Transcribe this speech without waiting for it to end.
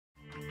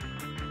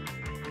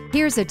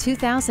Here's a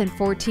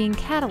 2014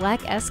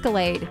 Cadillac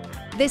Escalade.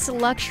 This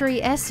luxury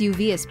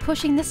SUV is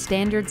pushing the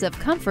standards of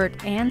comfort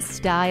and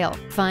style.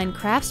 Fine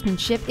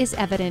craftsmanship is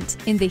evident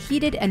in the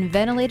heated and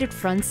ventilated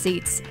front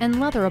seats and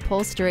leather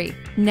upholstery.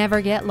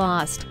 Never get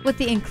lost with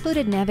the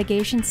included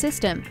navigation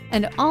system,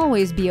 and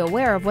always be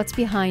aware of what's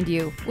behind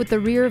you with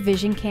the rear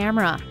vision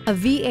camera. A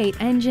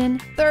V8 engine,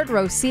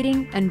 third-row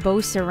seating, and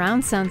Bose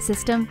surround sound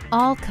system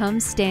all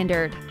come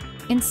standard.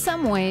 In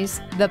some ways,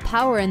 the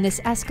power in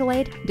this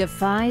Escalade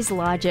defies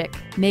logic.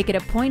 Make it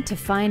a point to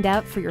find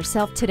out for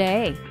yourself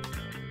today.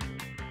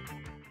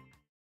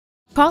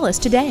 Call us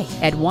today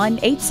at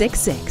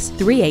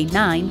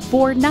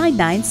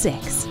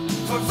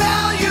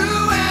 1-866-389-4996.